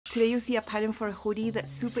Today you'll see a pattern for a hoodie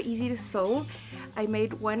that's super easy to sew. I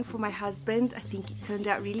made one for my husband. I think it turned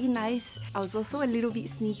out really nice. I was also a little bit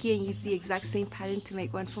sneaky and used the exact same pattern to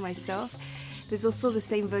make one for myself. There's also the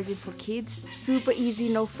same version for kids. Super easy,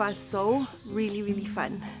 no fuss sew. Really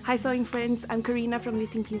fun. Hi sewing friends, I'm Karina from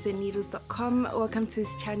knittingpinsandneedles.com. Welcome to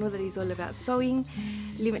this channel that is all about sewing,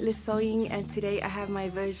 limitless sewing, and today I have my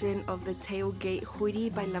version of the Tailgate hoodie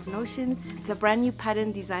by Love Notions. It's a brand new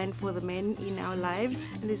pattern designed for the men in our lives.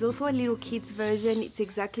 And there's also a little kids version. It's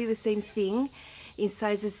exactly the same thing in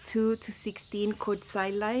sizes 2 to 16 called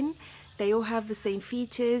Sideline. They all have the same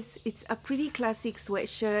features. It's a pretty classic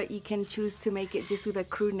sweatshirt. You can choose to make it just with a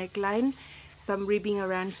crew neckline, some ribbing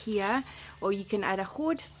around here, or you can add a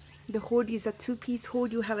hood. The hood is a two-piece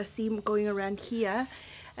hood. You have a seam going around here,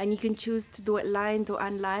 and you can choose to do it lined or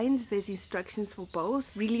unlined. There's instructions for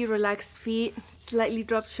both. Really relaxed fit, slightly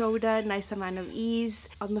dropped shoulder, nice amount of ease.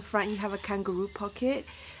 On the front you have a kangaroo pocket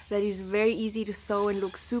that is very easy to sew and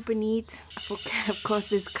looks super neat. Of course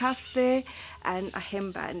there's cuffs there and a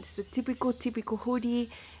hemband. It's the typical hoodie,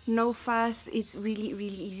 no fuss. It's really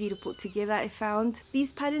easy to put together, I found.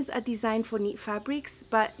 These patterns are designed for knit fabrics,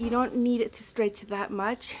 but you don't need it to stretch that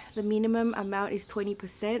much. The minimum amount is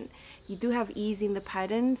 20%. You do have ease in the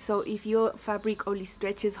pattern, so if your fabric only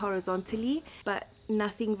stretches horizontally but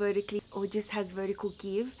nothing vertically or just has vertical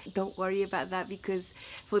give, don't worry about that, because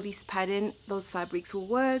for this pattern those fabrics will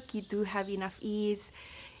work. You do have enough ease.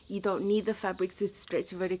 You don't need the fabric to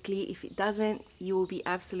stretch vertically. If it doesn't, you will be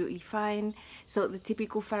absolutely fine. So the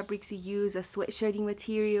typical fabrics you use are sweatshirting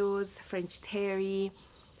materials, French terry,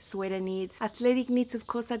 sweater knits. Athletic knits of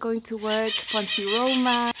course are going to work, Ponte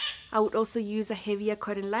Roma. I would also use a heavier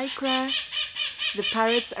cotton lycra. The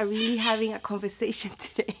parrots are really having a conversation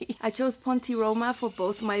today. I chose Ponte Roma for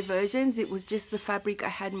both my versions. It was just the fabric I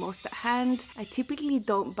had most at hand. I typically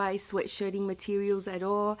don't buy sweatshirting materials at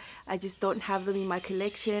all. I just don't have them in my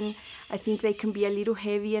collection. I think they can be a little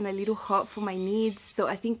heavy and a little hot for my needs. So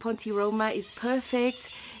I think Ponte Roma is perfect.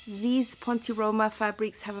 These Ponte Roma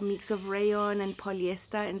fabrics have a mix of rayon and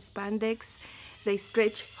polyester and spandex. They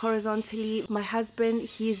stretch horizontally. My husband,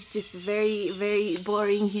 he's just very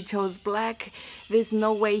boring. He chose black. There's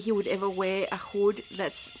no way he would ever wear a hood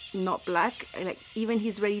that's not black. Like, even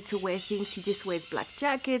he's ready to wear things, he just wears black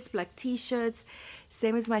jackets, black t-shirts.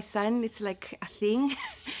 Same as my son, it's like a thing.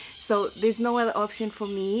 So there's no other option for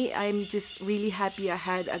me. I'm just really happy I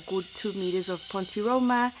had a good 2 meters of Ponte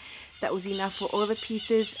Roma. That was enough for all the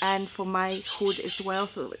pieces and for my hood as well,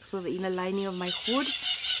 for the inner lining of my hood.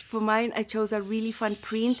 For mine, I chose a really fun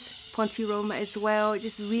print, Ponte Roma as well.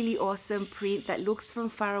 Just really awesome print that looks from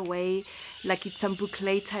far away like it's some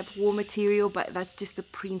boucle type wool material, but that's just the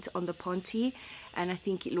print on the Ponte, and I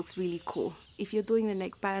think it looks really cool. If you're doing the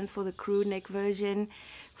neckband for the crew neck version,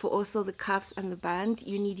 for also the cuffs and the band,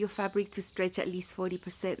 you need your fabric to stretch at least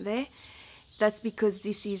 40% there. That's because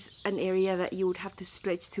this is an area that you would have to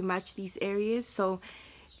stretch to match these areas. So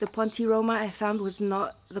the Ponte Roma I found was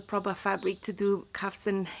not the proper fabric to do cuffs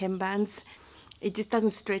and hembands. It just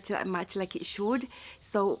doesn't stretch that much like it should.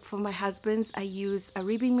 So for my husband's, I used a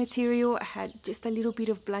ribbing material. I had just a little bit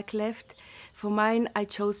of black left. For mine, I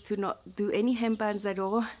chose to not do any hembands at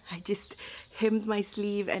all. I just hemmed my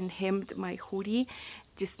sleeve and hemmed my hoodie,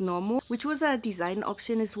 just normal, which was a design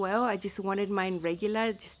option as well. I just wanted mine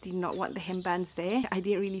regular, just did not want the hembands there. I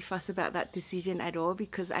didn't really fuss about that decision at all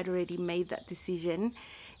because I'd already made that decision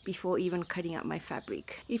before even cutting up my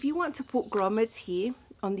fabric. If you want to put grommets here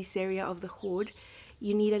on this area of the hood,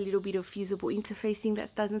 you need a little bit of fusible interfacing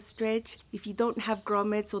that doesn't stretch. If you don't have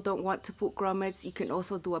grommets or don't want to put grommets, you can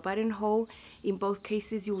also do a buttonhole. In both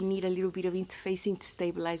cases, you'll need a little bit of interfacing to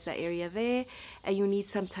stabilize that area there, and you need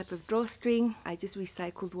some type of drawstring. I just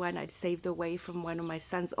recycled one I'd saved away from one of my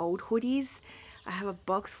son's old hoodies. I have a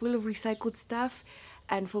box full of recycled stuff,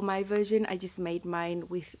 and for my version, I just made mine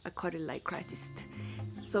with a cotton lycra. Just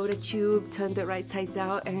sewed a tube, turned it right sides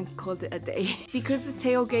out, and called it a day. Because the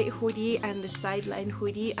Tailgate hoodie and the Sideline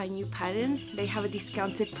hoodie are new patterns, they have a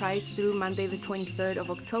discounted price through Monday the 23rd of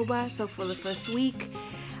October. So for the first week,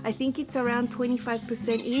 I think it's around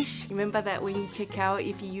 25%-ish. Remember that when you check out,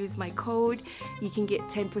 if you use my code, you can get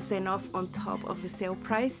 10% off on top of the sale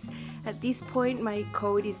price. At this point, my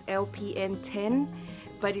code is LPN10,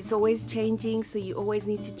 but it's always changing, so you always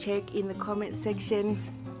need to check in the comment section.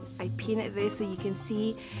 I pin it there so you can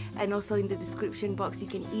see, and also in the description box you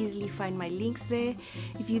can easily find my links there.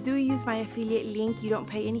 If you do use my affiliate link, you don't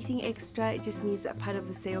pay anything extra. It just means that part of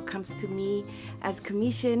the sale comes to me as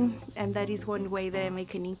commission, and that is one way that I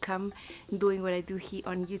make an income doing what I do here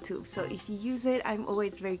on YouTube. So if you use it, I'm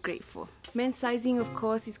always very grateful. Men's sizing, of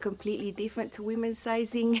course, is completely different to women's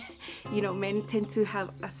sizing. You know, men tend to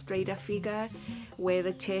have a straighter figure where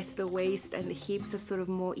the chest, the waist and the hips are sort of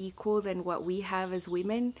more equal than what we have as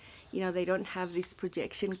women. You know, they don't have this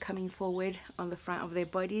projection coming forward on the front of their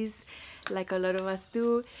bodies like a lot of us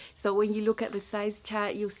do. So when you look at the size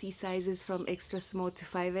chart, you'll see sizes from extra small to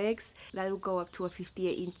 5X. That'll go up to a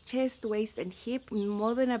 58-inch chest, waist and hip.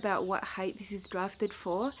 More than about what height this is drafted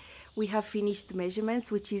for, we have finished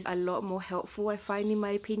measurements, which is a lot more helpful, I find, in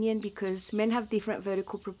my opinion, because men have different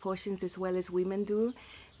vertical proportions as well as women do.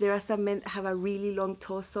 There are some men that have a really long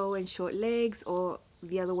torso and short legs, or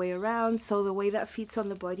the other way around, so the way that fits on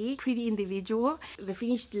the body, pretty individual. The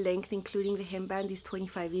finished length including the hemband is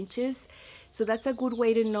 25 inches, so that's a good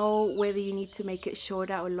way to know whether you need to make it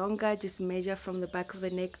shorter or longer. Just measure from the back of the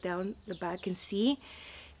neck down the back and see.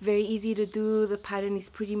 Very easy to do. The pattern is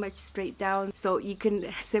pretty much straight down, so you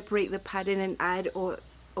can separate the pattern and add or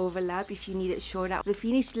overlap if you need it shorter. The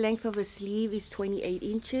finished length of the sleeve is 28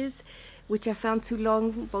 inches, which I found too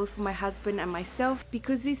long both for my husband and myself.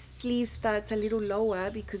 Because this sleeve starts a little lower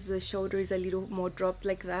because the shoulder is a little more dropped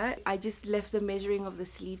like that, I just left the measuring of the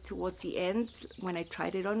sleeve towards the end when I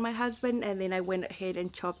tried it on my husband, and then I went ahead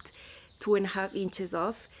and chopped 2.5 inches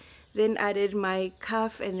off, then added my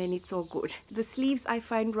cuff, and then it's all good. The sleeves I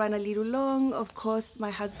find run a little long. Of course,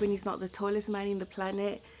 my husband is not the tallest man in the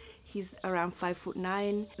planet. He's around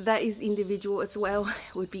 5'9". That is individual as well.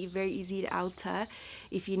 Would be very easy to alter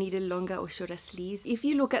if you needed longer or shorter sleeves. If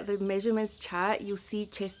you look at the measurements chart, you'll see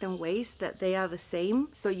chest and waist that they are the same.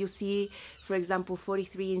 So you'll see, for example,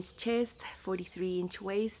 43-inch chest, 43-inch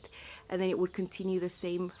waist, and then it would continue the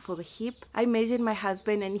same for the hip. I measured my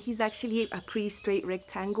husband and he's actually a pretty straight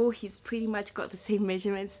rectangle. He's pretty much got the same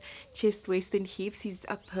measurements, chest, waist and hips. He's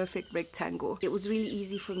a perfect rectangle. It was really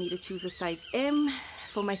easy for me to choose a size M.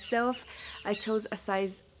 For myself, I chose a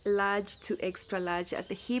size large to extra large at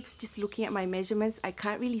the hips. Just looking at my measurements, I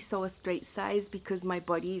can't really sew a straight size because my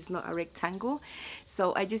body is not a rectangle,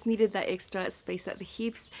 so I just needed that extra space at the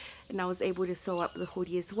hips, and I was able to sew up the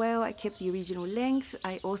hoodie as well. I kept the original length.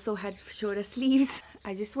 I also had shorter sleeves.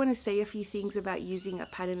 I just want to say a few things about using a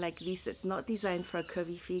pattern like this that's not designed for a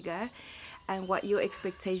curvy figure and what your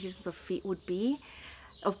expectations of fit would be.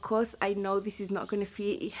 Of course, I know this is not going to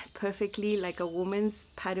fit perfectly like a woman's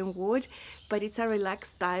pattern would, but it's a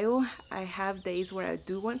relaxed style. I have days where I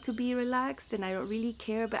do want to be relaxed and I don't really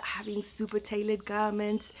care about having super tailored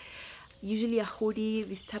garments. Usually a hoodie,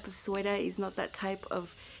 this type of sweater, is not that type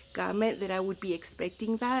of garment that I would be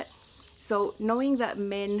expecting that. So knowing that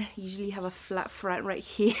men usually have a flat front right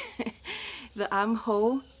here, the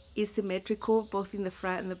armhole is symmetrical both in the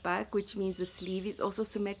front and the back, which means the sleeve is also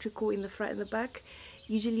symmetrical in the front and the back.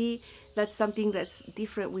 Usually that's something that's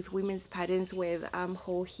different with women's patterns, where the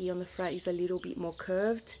armhole here on the front is a little bit more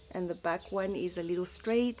curved and the back one is a little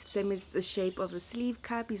straight. Same as the shape of the sleeve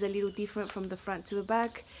cap is a little different from the front to the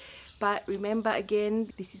back. But remember,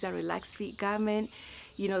 again, this is a relaxed fit garment.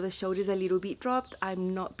 You know, the shoulders are a little bit dropped.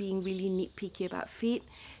 I'm not being really nitpicky about fit,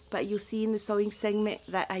 but you'll see in the sewing segment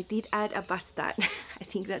that I did add a bust dart. I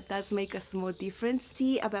think that does make a small difference.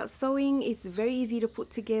 See, about sewing, it's very easy to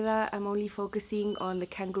put together. I'm only focusing on the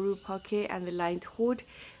kangaroo pocket and the lined hood,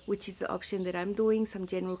 which is the option that I'm doing, some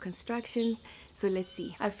general construction. So let's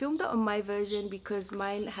see. I filmed it on my version because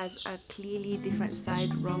mine has a clearly different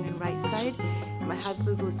side, wrong and right side. My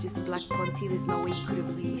husband's was just black ponty. There's no way you could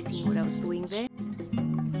have really seen what I was doing there.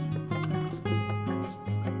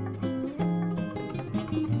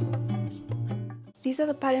 These are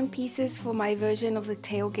the pattern pieces for my version of the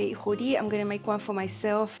tailgate hoodie. I'm going to make one for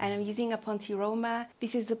myself and I'm using a ponte roma.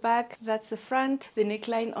 This is the back, that's the front. The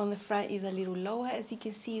neckline on the front is a little lower, as you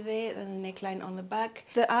can see there, than the neckline on the back.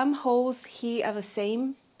 The armholes here are the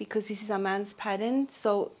same because this is a man's pattern.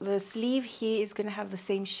 So the sleeve here is going to have the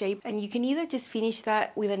same shape, and you can either just finish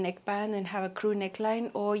that with a neckband and have a crew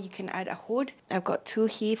neckline, or you can add a hood. I've got 2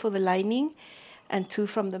 here for the lining and 2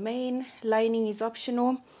 from the main. Lining is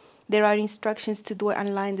optional. There are instructions to do it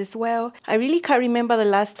unlined as well. I really can't remember the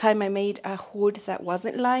last time I made a hood that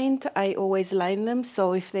wasn't lined. I always line them,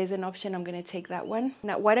 so if there's an option, I'm going to take that one.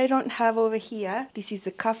 Now, what I don't have over here, this is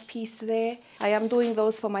the cuff piece there. I am doing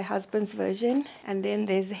those for my husband's version, and then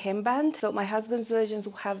there's the hemband. So my husband's versions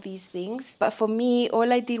will have these things, but for me,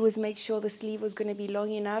 all I did was make sure the sleeve was going to be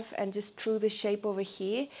long enough and just true the shape over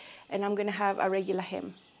here, and I'm going to have a regular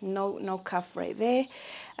hem. no cuff right there.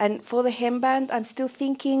 And for the hemband, I'm still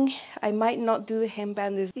thinking I might not do the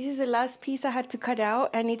hemband. This is the last piece I had to cut out,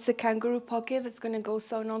 and it's a kangaroo pocket that's going to go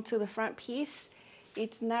sewn onto the front piece.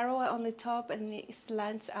 It's narrower on the top and it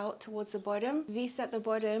slants out towards the bottom. This at the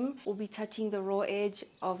bottom will be touching the raw edge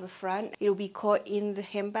of the front. It'll be caught in the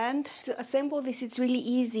hemband. To assemble this, it's really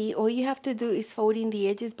easy. All you have to do is fold in the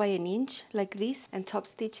edges by 1 inch like this and top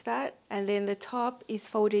stitch that. And then the top is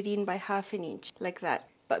folded in by 1/2 inch like that.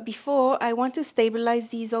 But before, I want to stabilize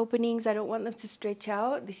these openings. I don't want them to stretch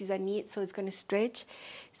out. This is a knit, so it's going to stretch.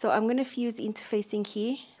 So I'm going to fuse interfacing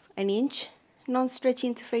here, 1 inch, non-stretch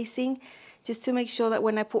interfacing, just to make sure that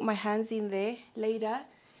when I put my hands in there later,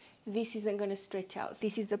 this isn't going to stretch out.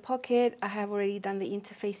 This is the pocket. I have already done the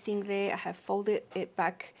interfacing there. I have folded it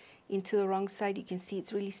back into the wrong side. You can see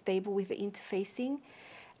it's really stable with the interfacing.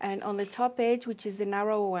 And on the top edge, which is the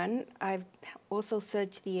narrow one, I've also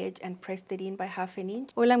serged the edge and pressed it in by 1/2 inch.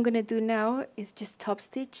 All I'm going to do now is just top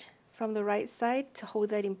stitch from the right side to hold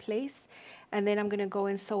that in place. And then I'm going to go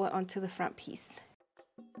and sew it onto the front piece.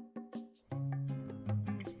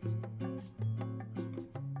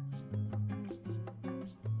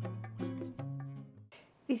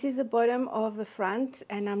 This is the bottom of the front,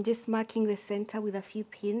 and I'm just marking the center with a few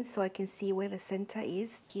pins so I can see where the center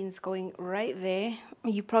is. Pins going right there.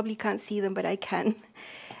 You probably can't see them, but I can.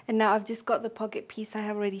 And now I've just got the pocket piece I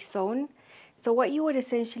have already sewn. So what you would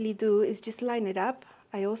essentially do is just line it up.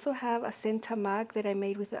 I also have a center mark that I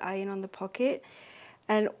made with the iron on the pocket.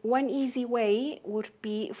 And one easy way would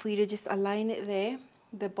be for you to just align it there.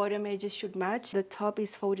 The bottom edges should match. The top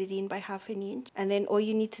is folded in by 1/2 inch. And then all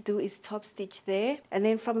you need to do is top stitch there. And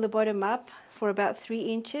then from the bottom up for about 3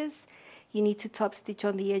 inches, you need to top stitch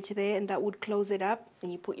on the edge there, and that would close it up.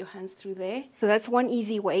 And you put your hands through there. So that's one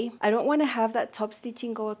easy way. I don't want to have that top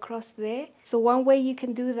stitching go across there. So one way you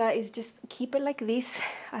can do that is just keep it like this.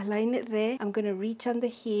 Align it there. I'm going to reach under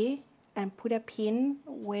here and put a pin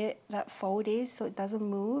where that fold is so it doesn't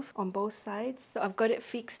move on both sides. So I've got it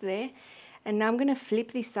fixed there. And now I'm going to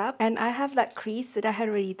flip this up, and I have that crease that I had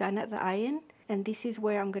already done at the iron, and this is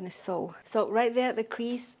where I'm going to sew. So right there at the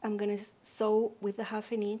crease, I'm going to sew with the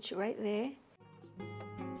 1/2 inch right there.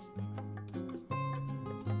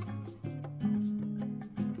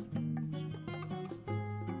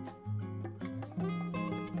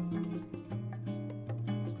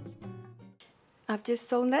 I've just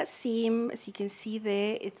sewn that seam, as you can see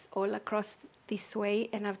there, it's all across this way,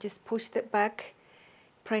 and I've just pushed it back,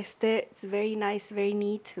 pressed it. It's very nice, very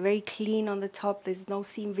neat, very clean on the top. There's no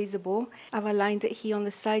seam visible. I've aligned it here on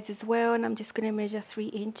the sides as well, and I'm just going to measure 3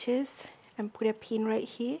 inches and put a pin right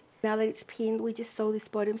here. Now that it's pinned, we just sew this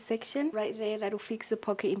bottom section right there. That'll fix the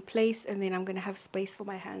pocket in place, and then I'm going to have space for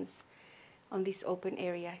my hands on this open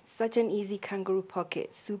area. It's such an easy kangaroo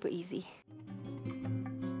pocket, super easy.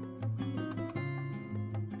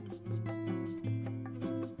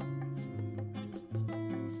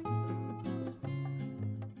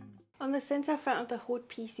 On the center front of the hood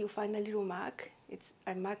piece, you'll find a little mark.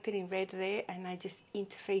 I marked it in red there, and I just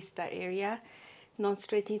interfaced that area.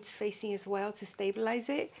 Non-stretch interfacing as well to stabilize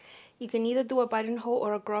it. You can either do a buttonhole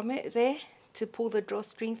or a grommet there to pull the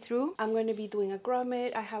drawstring through. I'm going to be doing a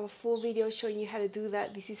grommet. I have a full video showing you how to do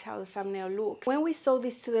that. This is how the thumbnail looks. When we sew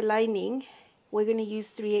this to the lining, we're going to use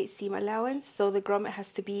 3/8 seam allowance. So the grommet has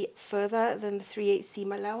to be further than the 3/8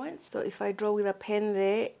 seam allowance. So if I draw with a pen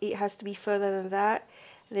there, it has to be further than that.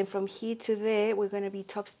 Then from here to there, we're going to be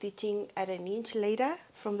top stitching at 1 inch later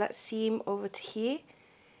from that seam over to here.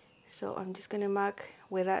 So I'm just going to mark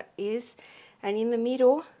where that is. And in the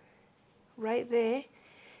middle, right there,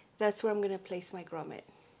 that's where I'm going to place my grommet.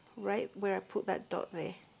 Right where I put that dot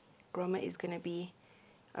there. Grommet is going to be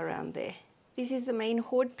around there. This is the main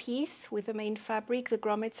hood piece with the main fabric. The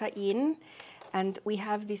grommets are in, and we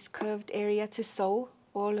have this curved area to sew.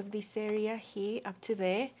 All of this area here up to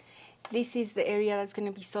there. This is the area that's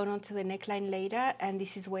going to be sewn onto the neckline later, and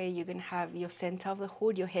this is where you're going to have your center of the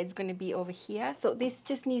hood. Your head's going to be over here. So this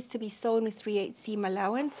just needs to be sewn with 3/8 seam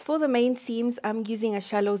allowance. For the main seams, I'm using a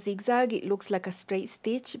shallow zigzag. It looks like a straight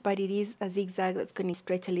stitch, but it is a zigzag that's going to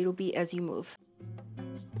stretch a little bit as you move.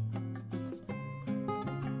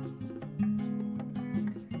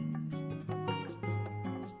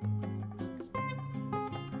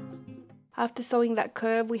 After sewing that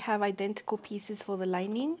curve, we have identical pieces for the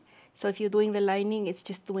lining. So if you're doing the lining, it's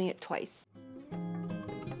just doing it twice.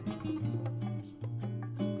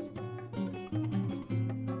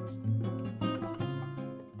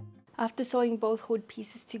 After sewing both hood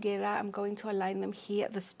pieces together, I'm going to align them here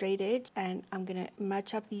at the straight edge, and I'm going to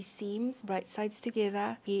match up these seams, right sides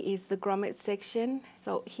together. Here is the grommet section.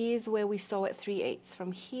 So here's where we sew at 3/8,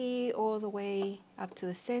 from here all the way up to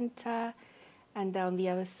the center and down the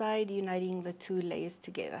other side, uniting the two layers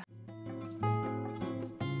together.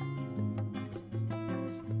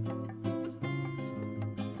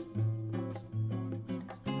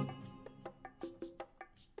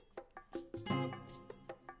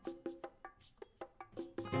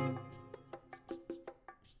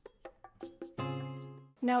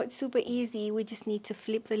 Now it's super easy. We just need to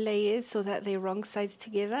flip the layers so that they're wrong sides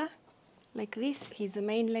together, like this. Here's the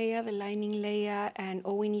main layer, the lining layer, and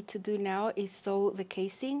all we need to do now is sew the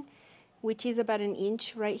casing, which is about 1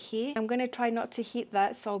 inch right here. I'm going to try not to hit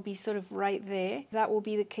that, so I'll be sort of right there. That will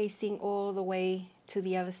be the casing all the way to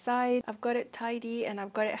the other side. I've got it tidy and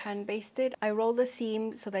I've got it hand basted. I roll the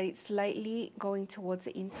seam so that it's slightly going towards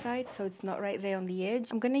the inside, so it's not right there on the edge.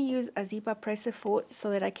 I'm going to use a zipper presser foot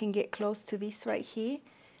so that I can get close to this right here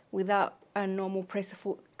without a normal presser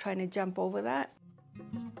foot trying to jump over that.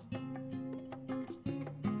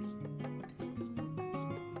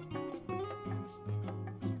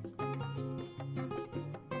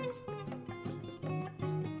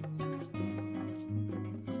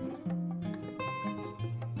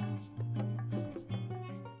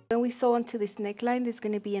 When we sew onto this neckline, there's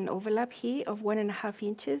going to be an overlap here of 1.5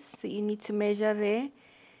 inches. So you need to measure there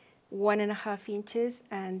 1.5 inches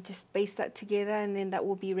and just baste that together, and then that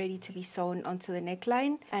will be ready to be sewn onto the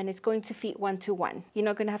neckline, and it's going to fit 1 to 1. You're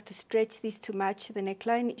not going to have to stretch this to match the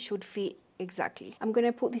neckline. It should fit exactly. I'm going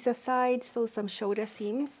to put this aside, sew some shoulder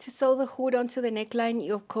seams. To sew the hood onto the neckline,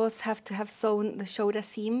 you of course have to have sewn the shoulder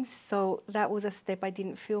seams, so that was a step I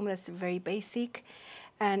didn't film. That's very basic.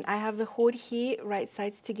 And I have the hood here, right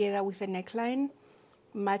sides together with the neckline,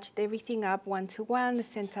 matched everything up 1 to 1, the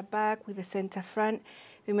center back with the center front.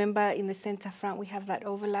 Remember, in the center front we have that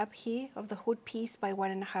overlap here of the hood piece by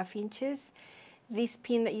 1.5 inches. This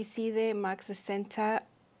pin that you see there marks the center.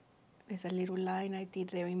 There's a little line I did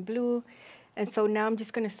there in blue. And so now I'm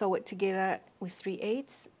just going to sew it together with 3/8,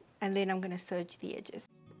 and then I'm going to serge the edges.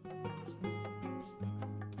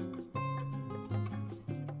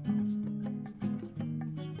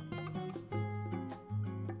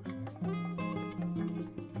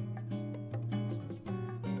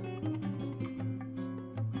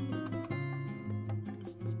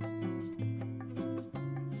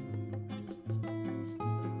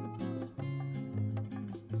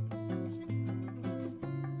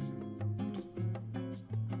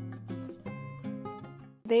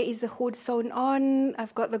 There is the hood sewn on.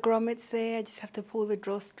 I've got the grommets there. I just have to pull the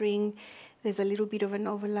drawstring. There's a little bit of an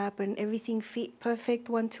overlap and everything fit perfect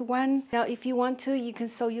 1 to 1. Now if you want to, you can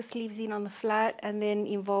sew your sleeves in on the flat and then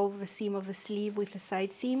involve the seam of the sleeve with the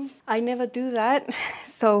side seams. I never do that,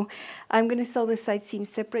 so I'm going to sew the side seams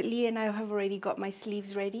separately, and I have already got my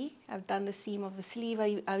sleeves ready. I've done the seam of the sleeve.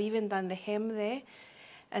 I've even done the hem there.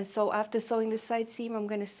 And so after sewing the side seam, I'm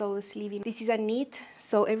going to sew the sleeve in. This is a knit,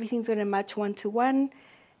 so everything's going to match 1 to 1.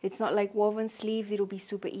 It's not like woven sleeves, it'll be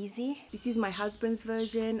super easy. This is my husband's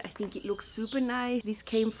version. I think it looks super nice. This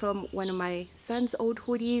came from one of my son's old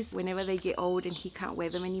hoodies. Whenever they get old and he can't wear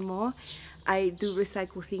them anymore, I do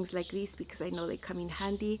recycle things like this because I know they come in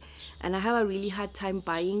handy. And I have a really hard time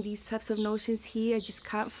buying these types of notions here. I just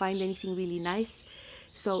can't find anything really nice.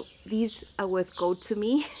 So these are worth gold to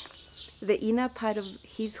me. The inner part of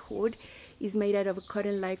his hood is made out of a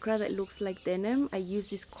cotton lycra that looks like denim. I use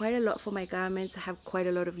this quite a lot for my garments. I have quite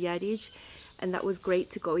a lot of yardage, and that was great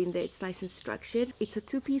to go in there. It's nice and structured. It's a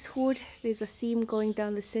 2-piece hood. There's a seam going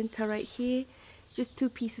down the center right here. Just 2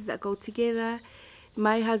 pieces that go together.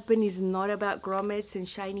 My husband is not about grommets and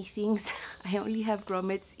shiny things. I only have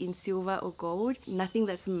grommets in silver or gold. Nothing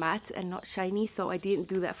that's matte and not shiny, so I didn't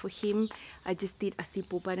do that for him. I just did a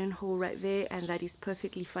simple buttonhole right there, and that is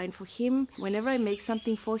perfectly fine for him. Whenever I make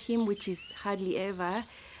something for him, which is hardly ever,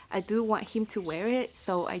 I do want him to wear it,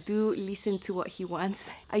 so I do listen to what he wants.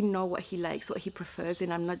 I know what he likes, what he prefers,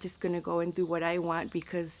 and I'm not just gonna go and do what I want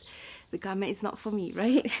because the garment is not for me,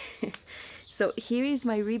 right? So here is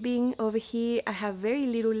my ribbing over here. I have very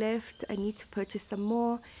little left. I need to purchase some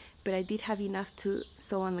more, but I did have enough to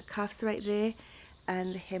sew on the cuffs right there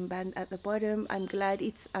and the hemband at the bottom. I'm glad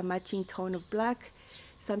it's a matching tone of black.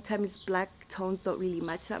 Sometimes black tones don't really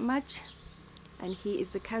match that much. And here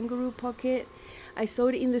is the kangaroo pocket. I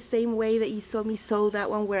sewed it in the same way that you saw me sew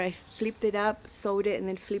that one, where I flipped it up, sewed it, and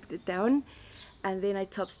then flipped it down. And then I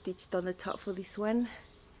top stitched on the top for this one.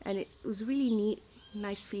 And it was really neat,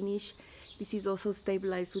 nice finish. This is also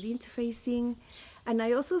stabilized with interfacing. And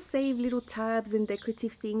I also save little tabs and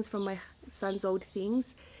decorative things from my son's old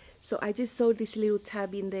things. So I just sewed this little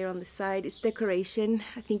tab in there on the side. It's decoration.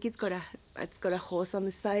 I think it's got a horse on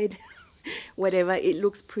the side. Whatever, it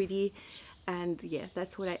looks pretty. And yeah,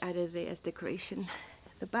 that's what I added there as decoration.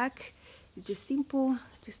 The back is just simple,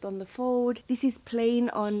 just on the fold. This is plain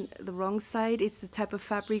on the wrong side. It's the type of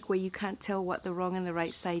fabric where you can't tell what the wrong and the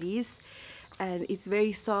right side is. And it's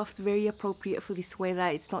very soft, very appropriate for this weather.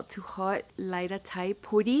 It's not too hot, lighter type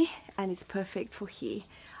hoodie, and it's perfect for here.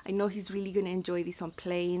 I know he's really going to enjoy this on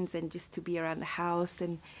planes and just to be around the house.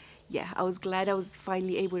 And yeah, I was glad I was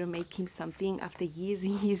finally able to make him something after years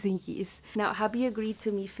and years and years. Now, hubby agreed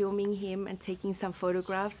to me filming him and taking some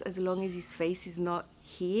photographs as long as his face is not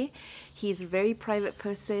here. He's a very private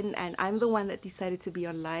person, and I'm the one that decided to be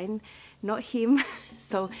online, not him.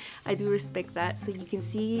 So I do respect that. So you can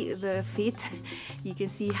see the fit, you can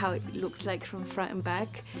see how it looks like from front and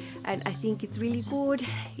back, and I think it's really good.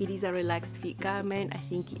 It is a relaxed fit garment. I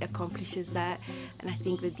think it accomplishes that, and I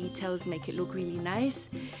think the details make it look really nice.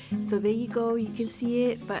 So there you go, you can see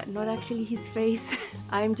it, but not actually his face.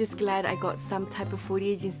 I'm just glad I got some type of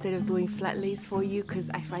footage instead of doing flat lays for you, because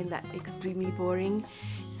I find that extremely boring.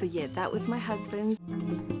 So yeah, that was my husband.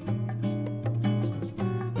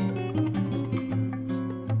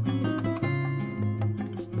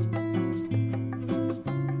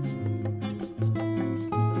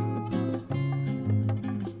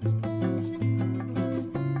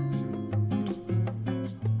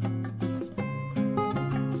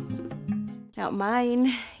 Now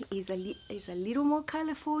mine is a little more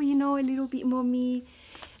colorful, you know, a little bit more me.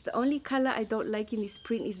 The only color I don't like in this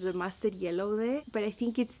print is the mustard yellow there, but I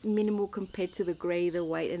think it's minimal compared to the gray, the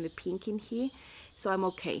white and the pink in here. So I'm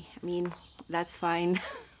okay. I mean, that's fine.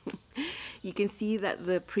 You can see that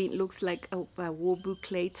the print looks like a wool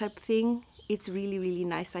boucle type thing. It's really, really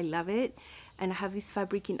nice. I love it. And I have this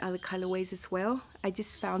fabric in other colorways as well. I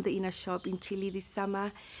just found it in a shop in Chile this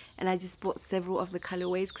summer, and I just bought several of the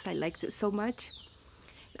colorways because I liked it so much.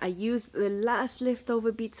 I used the last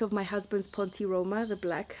leftover bits of my husband's Ponte Roma, the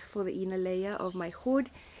black, for the inner layer of my hood.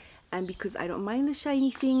 And because I don't mind the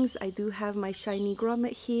shiny things, I do have my shiny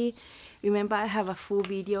grommet here. Remember, I have a full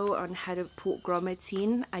video on how to put grommets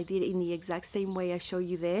in. I did it in the exact same way I show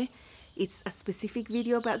you there. It's a specific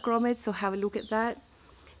video about grommets, so have a look at that.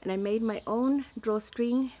 And I made my own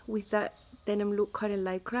drawstring with that denim look cotton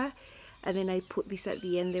lycra, and then I put this at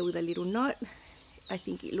the end there with a little knot. I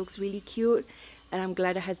think it looks really cute, and I'm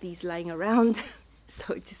glad I had these lying around.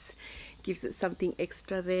 So it just gives it something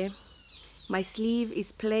extra there. My sleeve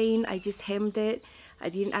is plain. I just hemmed it. I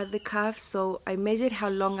didn't add the cuffs, so I measured how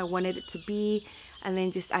long I wanted it to be and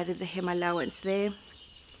then just added the hem allowance there.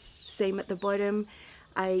 Same at the bottom.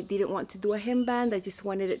 I didn't want to do a hemband. I just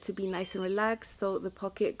wanted it to be nice and relaxed, so the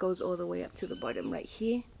pocket goes all the way up to the bottom right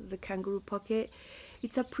here, the kangaroo pocket.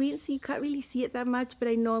 It's a print, so you can't really see it that much, but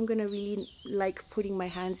I know I'm gonna really like putting my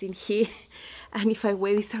hands in here. And if I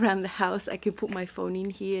wear this around the house, I can put my phone in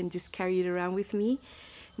here and just carry it around with me.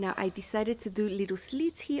 Now I decided to do little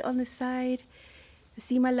slits here on the side. The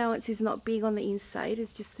seam allowance is not big on the inside,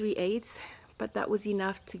 it's just 3/8, but that was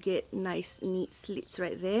enough to get nice neat slits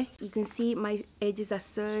right there. You can see my edges are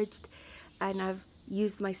serged, and I've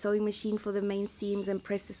used my sewing machine for the main seams and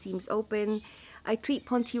pressed the seams open. I treat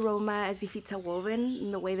Ponte Roma as if it's a woven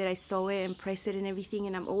in the way that I sew it and press it and everything,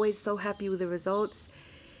 and I'm always so happy with the results.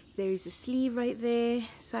 There is a sleeve right there,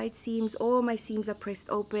 side seams, all my seams are pressed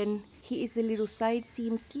open. Here is the little side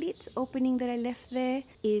seam slit opening that I left there,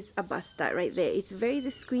 is a bust dart right there. It's very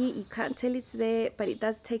discreet, you can't tell it's there, but it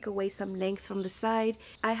does take away some length from the side.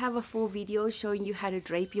 I have a full video showing you how to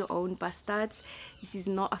drape your own bust darts. This is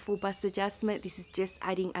not a full bust adjustment, this is just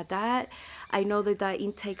adding a dart. I know the dart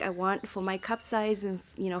intake I want for my cup size and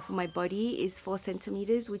for my body is 4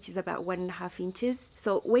 centimeters, which is about 1.5 inches.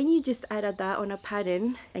 So when you just add a dart on a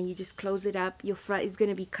pattern and you just close it up, your front is going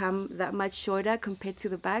to become that much shorter compared to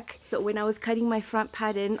the back. So when I was cutting my front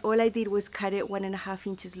pattern, all I did was cut it 1.5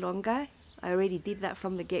 inches longer. I already did that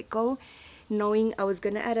from the get-go, knowing I was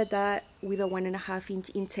going to add a dart with a 1.5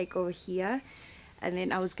 inch intake over here, and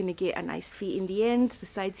then I was going to get a nice fit in the end. The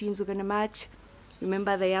side seams were going to match.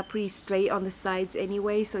 Remember, they are pretty straight on the sides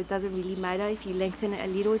anyway, so it doesn't really matter if you lengthen it a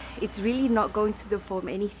little. It's really not going to deform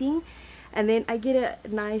anything. And then I get a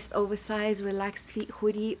nice oversized relaxed fit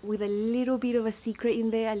hoodie with a little bit of a secret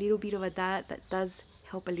in there, a little bit of a dart that does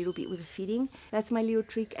help a little bit with the fitting. That's my little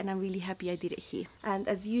trick, and I'm really happy I did it here. And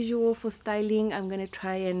as usual for styling, I'm gonna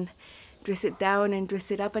try and dress it down and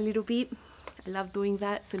dress it up a little bit. I love doing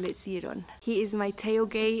that, so let's see it on. Here is my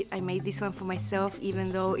tailgate. I made this one for myself,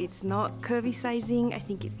 even though it's not curvy sizing. I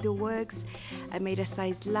think it still works. I made a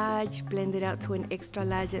size large, blended out to an extra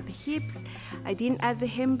large at the hips. I didn't add the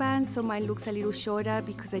hemband, so mine looks a little shorter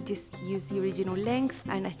because I just used the original length,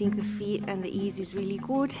 and I think the fit and the ease is really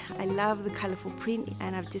good. I love the colorful print,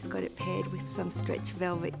 and I've just got it paired with some stretch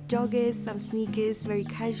velvet joggers, some sneakers, very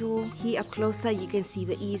casual. Here up closer you can see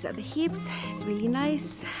the ease at the hips. It's really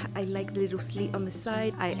nice. I like the little slit on the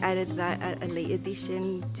side. I added that at a late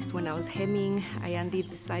edition just when I was hemming. I undid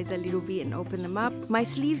the sides a little bit and opened them up. My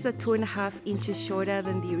sleeves are 2.5 inches shorter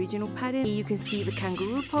than the original pattern. Here you can see the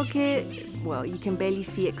kangaroo pocket. Well, you can barely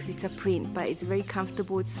see it because it's a print, but it's very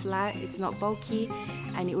comfortable. It's flat, it's not bulky,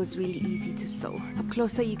 and it was really easy to sew. Up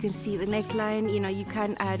closer you can see the neckline. You know, you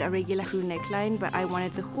can add a regular crew neckline, but I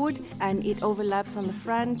wanted the hood, and it overlaps on the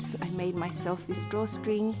front. I made myself this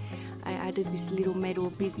drawstring. I added this little metal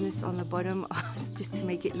business on the bottom just to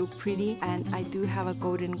make it look pretty, and I do have a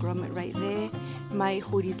golden grommet right there. My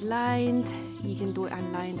hood is lined. You can do it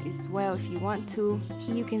unlined as well if you want to.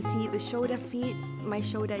 Here you can see the shoulder fit. My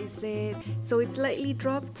shoulder is there, so it's slightly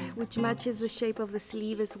dropped, which matches the shape of the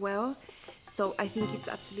sleeve as well. So I think it's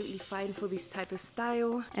absolutely fine for this type of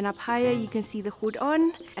style. And up higher you can see the hood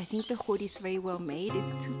on. I think the hood is very well made.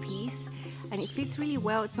 It's two-piece and it fits really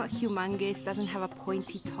well. It's not humongous, doesn't have a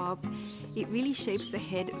pointy top. It really shapes the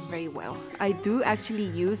head very well. I do actually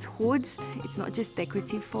use hoods. It's not just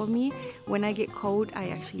decorative for me. When I get cold, I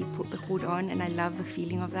actually put the hood on, and I love the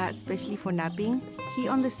feeling of that, especially for napping.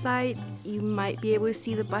 Here on the side, you might be able to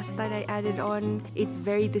see the bust that I added on. It's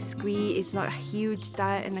very discreet. It's not a huge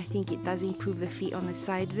dot, and I think it does improve the fit on the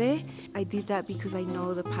side there. I did that because I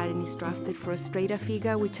know the pattern is drafted for a straighter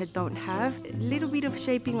figure, which I don't have. A little bit of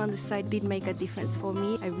shaping on the side did make a difference for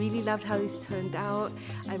me. I really loved how this turned out.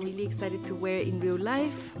 I'm really excited to wear it in real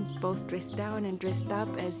life, both dressed down and dressed up,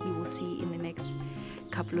 as you will see in the next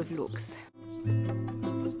couple of looks.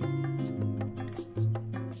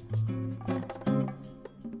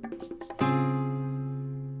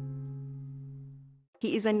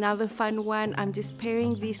 Here is another fun one. I'm just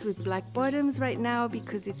pairing this with black bottoms right now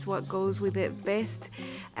because it's what goes with it best.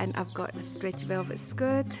 And I've got a stretch velvet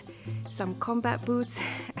skirt, some combat boots,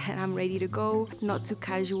 and I'm ready to go. Not too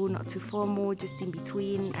casual, not too formal, just in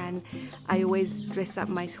between. And I always dress up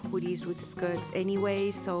my hoodies with skirts anyway,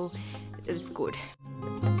 so it's good.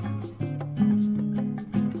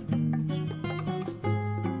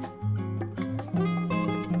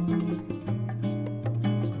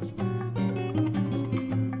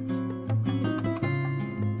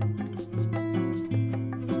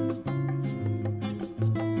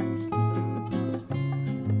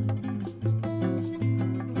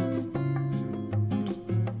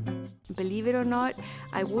 Believe it or not,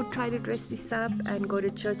 I would try to dress this up and go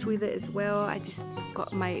to church with it as well. I just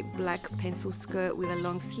got my black pencil skirt with a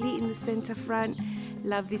long slit in the center front.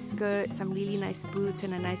 Love this skirt, some really nice boots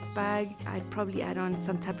and a nice bag. I'd probably add on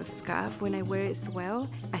some type of scarf when I wear it as well.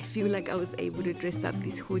 I feel like I was able to dress up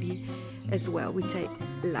this hoodie as well, which I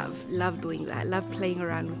love doing that. I love playing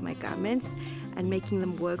around with my garments and making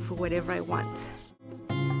them work for whatever I want.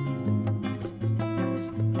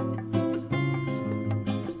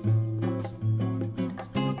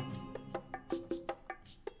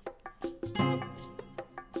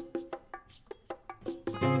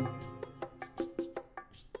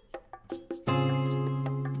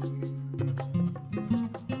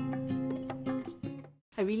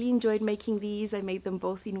 I really enjoyed making these. I made them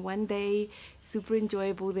both in one day. Super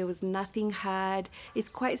enjoyable. There was nothing hard. It's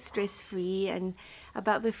quite stress-free, and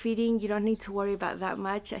about the fitting, you don't need to worry about that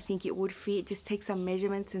much. I think it would fit. Just take some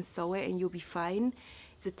measurements and sew it and you'll be fine.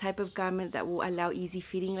 It's a type of garment that will allow easy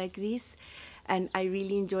fitting like this. And I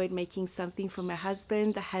really enjoyed making something for my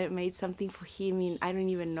husband. I hadn't made something for him in I don't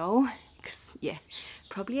even know. Because yeah,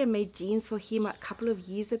 probably I made jeans for him a couple of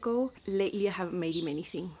years ago. Lately I haven't made him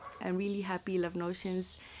anything. I'm really happy Love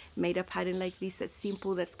Notions made a pattern like this that's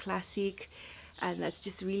simple, that's classic, and that's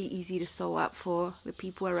just really easy to sew up for the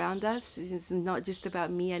people around us. It's not just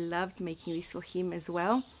about me. I loved making this for him as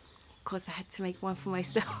well. Of course I had to make one for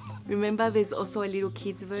myself. Remember, there's also a little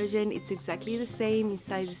kids version. It's exactly the same in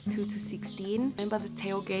sizes 2 to 16. Remember, the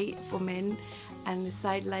tailgate for men and the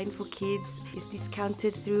sideline for kids is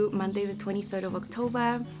discounted through Monday the 23rd of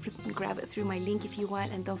October. You can grab it through my link if you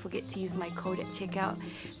want, and don't forget to use my code at checkout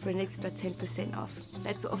for an extra 10% off.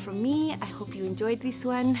 That's all from me. I hope you enjoyed this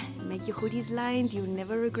one. Make your hoodies lined. You'll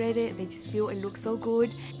never regret it. They just feel and look so good.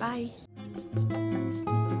 Bye.